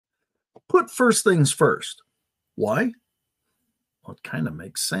Put first things first. Why? Well, it kind of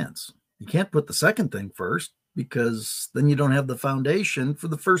makes sense. You can't put the second thing first because then you don't have the foundation for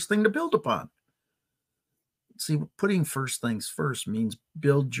the first thing to build upon. See, putting first things first means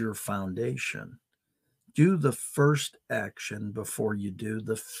build your foundation. Do the first action before you do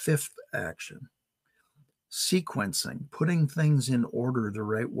the fifth action. Sequencing, putting things in order the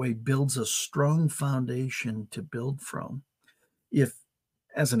right way, builds a strong foundation to build from. If,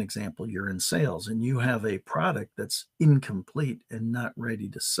 as an example, you're in sales and you have a product that's incomplete and not ready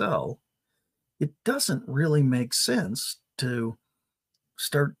to sell, it doesn't really make sense to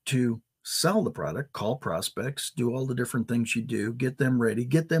start to sell the product, call prospects, do all the different things you do, get them ready,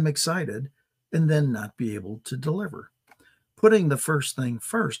 get them excited, and then not be able to deliver. Putting the first thing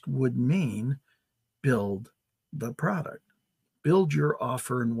first would mean build the product, build your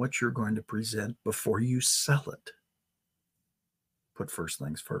offer and what you're going to present before you sell it. Put first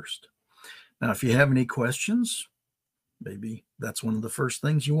things first. Now, if you have any questions, maybe that's one of the first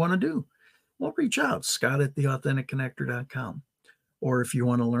things you want to do. Well, reach out, Scott@TheAuthenticConnector.com. Or if you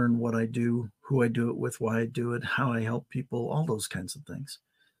want to learn what I do, who I do it with, why I do it, how I help people, all those kinds of things,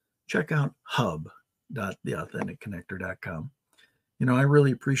 check out hub.TheAuthenticConnector.com. I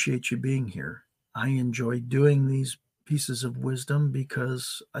really appreciate you being here. I enjoy doing these pieces of wisdom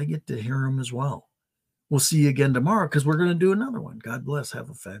because I get to hear them as well. We'll see you again tomorrow because we're going to do another one. God bless. Have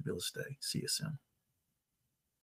a fabulous day. See you soon.